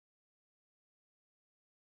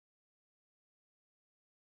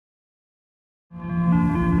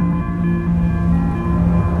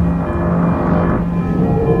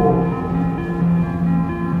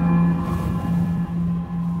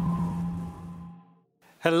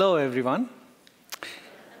Hello, everyone.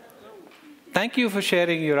 Thank you for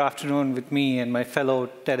sharing your afternoon with me and my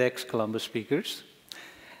fellow TEDxColumbus speakers.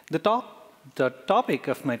 The topic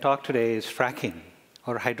of my talk today is fracking,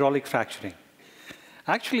 or hydraulic fracturing.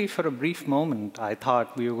 Actually, for a brief moment, I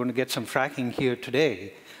thought we were going to get some fracking here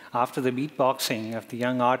today after the beatboxing of the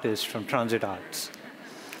young artist from Transit Arts.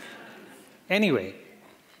 Anyway,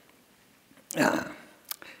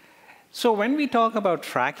 so when we talk about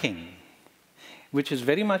fracking, which is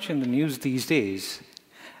very much in the news these days,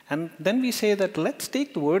 and then we say that let's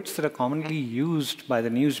take the words that are commonly used by the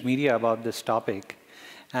news media about this topic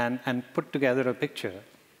and put together a picture.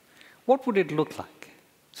 What would it look like?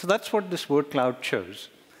 So that's what this word cloud shows.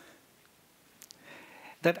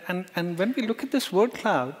 And when we look at this word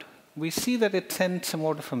cloud, we see that it sends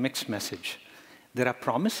somewhat of a mixed message. There are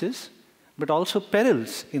promises, but also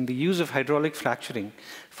perils in the use of hydraulic fracturing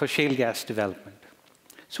for shale gas development.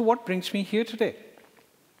 So what brings me here today?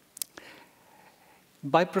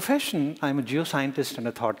 By profession, I'm a geoscientist and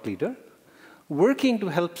a thought leader, working to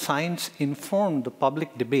help science inform the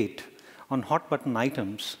public debate on hot-button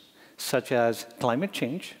items such as climate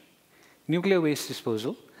change, nuclear waste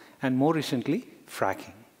disposal, and more recently,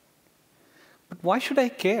 fracking. But why should I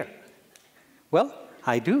care? Well,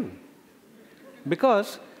 I do.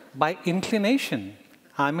 Because by inclination,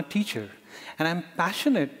 I'm a teacher, and I'm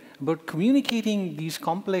passionate about communicating these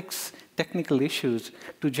complex technical issues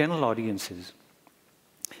to general audiences.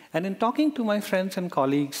 And in talking to my friends and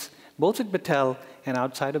colleagues, both at Battelle and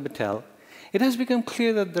outside of Battelle, it has become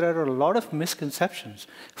clear that there are a lot of misconceptions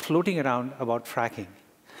floating around about fracking.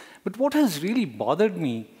 But what has really bothered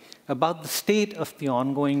me about the state of the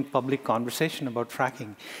ongoing public conversation about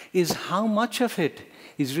fracking is how much of it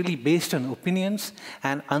is really based on opinions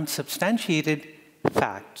and unsubstantiated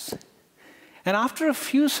facts. And after a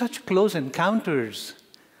few such close encounters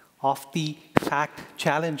of the fact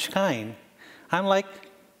challenge kind, I'm like,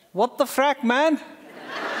 what the frack, man?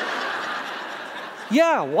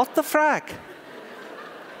 Yeah, what the frack?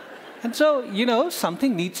 And so,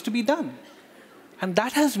 something needs to be done. And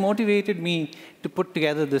that has motivated me to put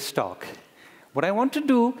together this talk. What I want to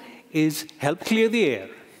do is help clear the air,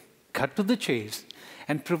 cut to the chase,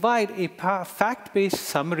 and provide a fact-based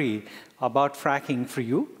summary about fracking for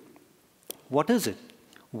you. What is it?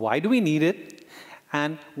 Why do we need it?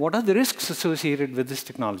 And what are the risks associated with this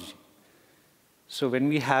technology? So when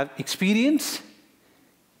we have experience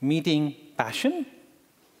meeting passion,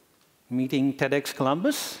 meeting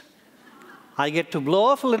TEDxColumbus, I get to blow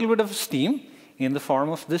off a little bit of steam in the form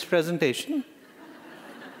of this presentation.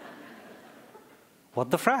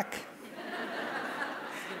 What the frack?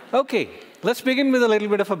 OK, let's begin with a little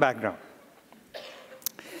bit of a background.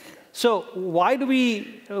 So why do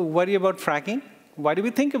we worry about fracking? Why do we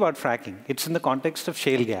think about fracking? It's in the context of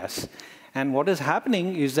shale gas. And what is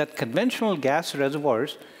happening is that conventional gas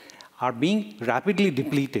reservoirs are being rapidly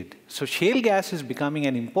depleted. So shale gas is becoming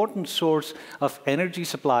an important source of energy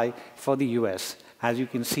supply for the US. As you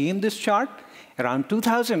can see in this chart, around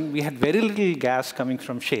 2000, we had very little gas coming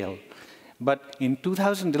from shale. But in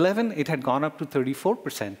 2011, it had gone up to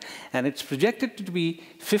 34%. And it's projected to be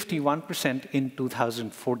 51% in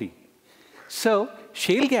 2040. So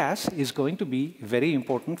shale gas is going to be very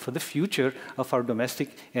important for the future of our domestic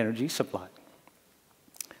energy supply.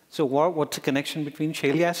 So what's the connection between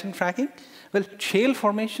shale gas and fracking? Well, shale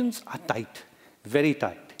formations are tight, very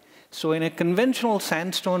tight. So in a conventional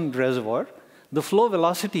sandstone reservoir, the flow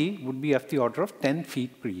velocity would be of the order of 10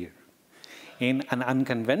 feet per year. In an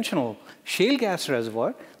unconventional shale gas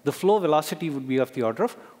reservoir, the flow velocity would be of the order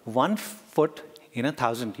of 1 foot in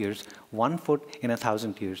 1,000 years, 1 foot in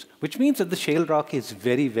 1,000 years, which means that the shale rock is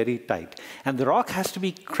very, very tight. And the rock has to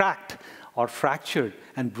be cracked or fractured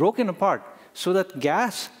and broken apart so that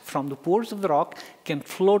gas from the pores of the rock can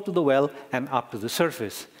flow to the well and up to the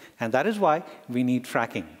surface. And that is why we need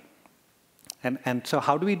fracking. And so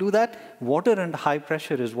how do we do that? Water and high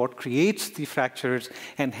pressure is what creates the fractures,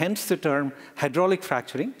 and hence the term hydraulic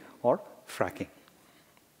fracturing or fracking.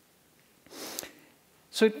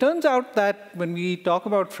 So it turns out that when we talk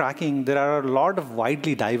about fracking, there are a lot of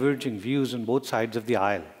widely diverging views on both sides of the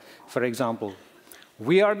aisle. For example,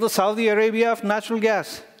 we are the Saudi Arabia of natural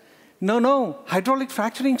gas. No, hydraulic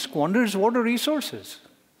fracturing squanders water resources.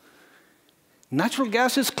 Natural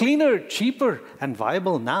gas is cleaner, cheaper, and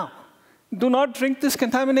viable now. Do not drink this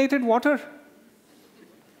contaminated water.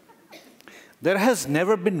 There has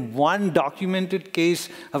never been one documented case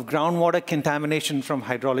of groundwater contamination from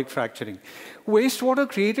hydraulic fracturing. Wastewater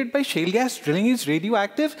created by shale gas drilling is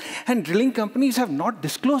radioactive, and drilling companies have not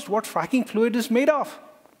disclosed what fracking fluid is made of.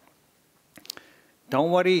 Don't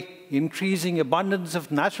worry, increasing abundance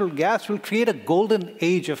of natural gas will create a golden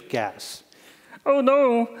age of gas. Oh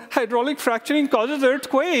no, hydraulic fracturing causes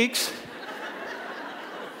earthquakes.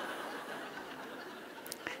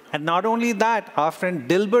 And not only that, our friend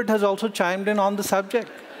Dilbert has also chimed in on the subject.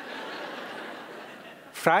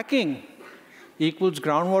 Fracking equals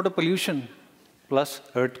groundwater pollution plus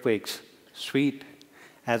earthquakes. Sweet.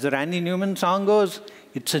 As the Randy Newman song goes,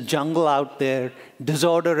 it's a jungle out there,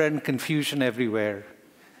 disorder and confusion everywhere.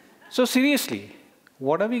 So seriously,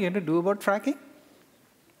 what are we going to do about fracking?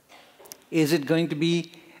 Is it going to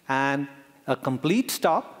be a complete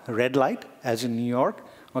stop, a red light, as in New York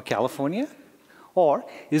or California? Or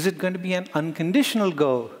is it going to be an unconditional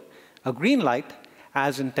go, a green light,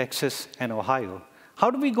 as in Texas and Ohio?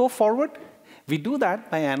 How do we go forward? We do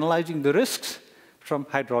that by analyzing the risks from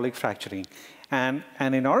hydraulic fracturing. And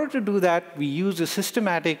in order to do that, we use a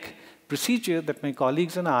systematic procedure that my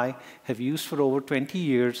colleagues and I have used for over 20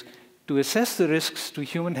 years to assess the risks to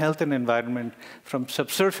human health and environment from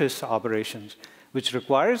subsurface operations, which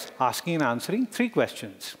requires asking and answering 3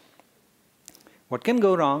 questions. What can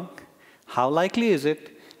go wrong? How likely is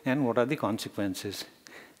it? And what are the consequences?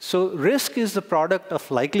 So risk is the product of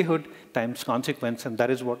likelihood times consequence, and that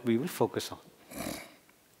is what we will focus on.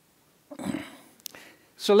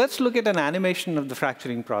 So let's look at an animation of the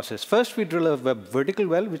fracturing process. First, we drill a vertical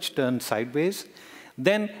well, which turns sideways.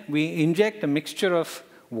 Then we inject a mixture of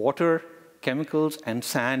water, chemicals, and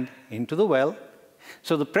sand into the well.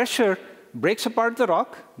 So the pressure breaks apart the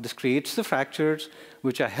rock. This creates the fractures,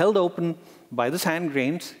 which are held open by the sand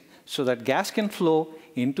grains so that gas can flow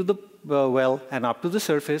into the well and up to the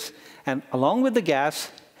surface. And along with the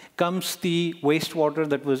gas comes the wastewater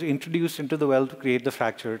that was introduced into the well to create the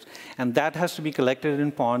fractures. And that has to be collected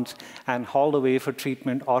in ponds and hauled away for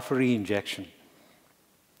treatment or for re-injection.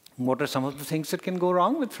 What are some of the things that can go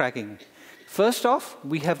wrong with fracking? First off,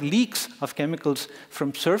 we have leaks of chemicals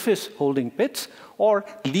from surface holding pits or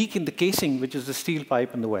leak in the casing, which is the steel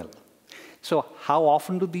pipe in the well. So how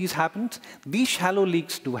often do these happen? These shallow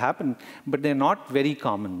leaks do happen, but they're not very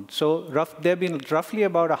common. So there have been roughly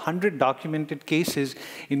about 100 documented cases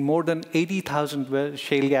in more than 80,000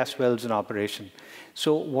 shale gas wells in operation.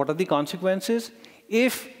 So what are the consequences?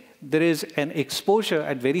 If there is an exposure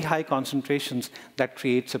at very high concentrations, that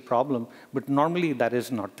creates a problem, but normally that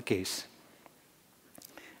is not the case.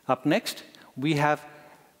 Up next, we have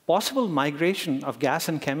possible migration of gas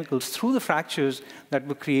and chemicals through the fractures that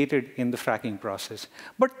were created in the fracking process.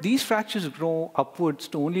 But these fractures grow upwards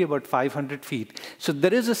to only about 500 feet. So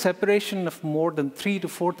there is a separation of more than 3,000 to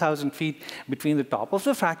 4,000 feet between the top of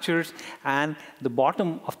the fractures and the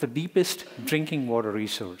bottom of the deepest drinking water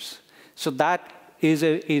resource. So that is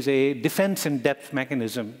a defense in depth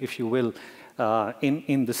mechanism, if you will,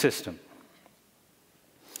 in the system.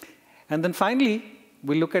 And then finally,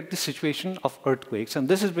 we look at the situation of earthquakes, and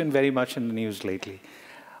this has been very much in the news lately.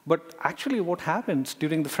 But actually what happens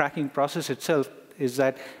during the fracking process itself is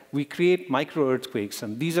that we create micro-earthquakes,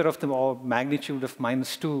 and these are of the magnitude of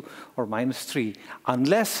 -2 or -3,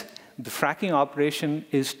 unless the fracking operation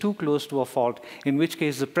is too close to a fault, in which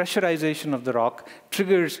case the pressurization of the rock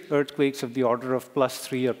triggers earthquakes of the order of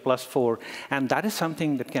 +3 or +4, and that is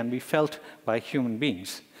something that can be felt by human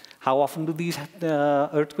beings. How often do these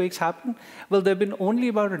earthquakes happen? Well, there have been only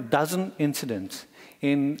about a dozen incidents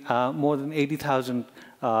in more than 80,000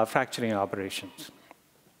 fracturing operations.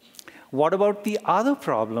 What about the other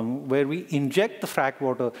problem where we inject the frack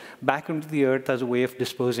water back into the earth as a way of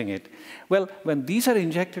disposing it? Well, when these are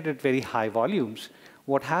injected at very high volumes,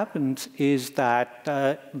 what happens is that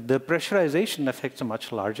the pressurization affects a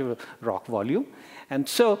much larger rock volume. And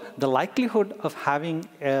so the likelihood of having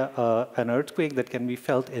an earthquake that can be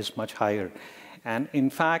felt is much higher. And in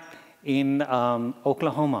fact, in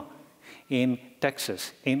Oklahoma, in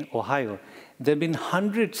Texas, in Ohio, there have been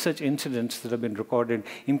hundreds such incidents that have been recorded,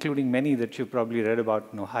 including many that you've probably read about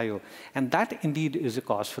in Ohio. And that indeed is a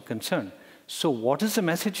cause for concern. So what is the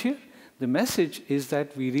message here? The message is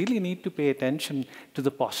that we really need to pay attention to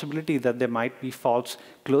the possibility that there might be faults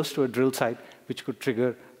close to a drill site which could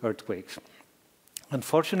trigger earthquakes.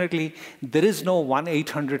 Unfortunately, there is no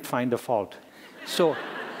 1-800 find a fault. So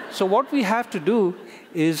what we have to do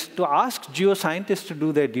is to ask geoscientists to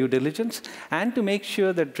do their due diligence and to make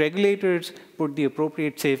sure that regulators put the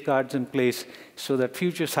appropriate safeguards in place so that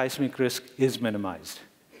future seismic risk is minimized.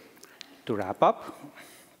 To wrap up,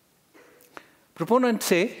 proponents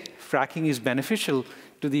say fracking is beneficial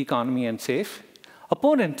to the economy and safe.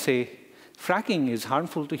 Opponents say fracking is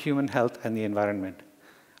harmful to human health and the environment.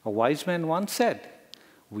 A wise man once said,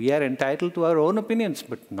 "We are entitled to our own opinions,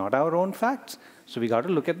 but not our own facts. So we got to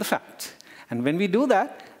look at the facts." And when we do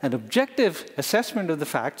that, an objective assessment of the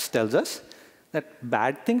facts tells us that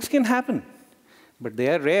bad things can happen, but they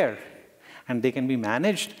are rare, and they can be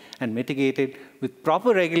managed and mitigated with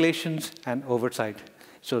proper regulations and oversight.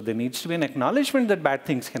 So there needs to be an acknowledgement that bad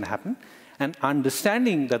things can happen, an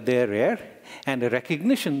understanding that they are rare, and a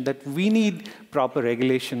recognition that we need proper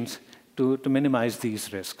regulations to minimize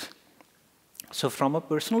these risks. So from a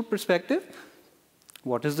personal perspective,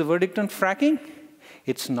 what is the verdict on fracking?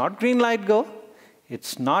 It's not green light, go.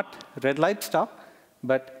 It's not red light, stop.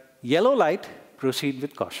 But yellow light, proceed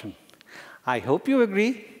with caution. I hope you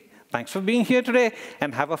agree. Thanks for being here today,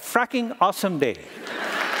 and have a fracking awesome day.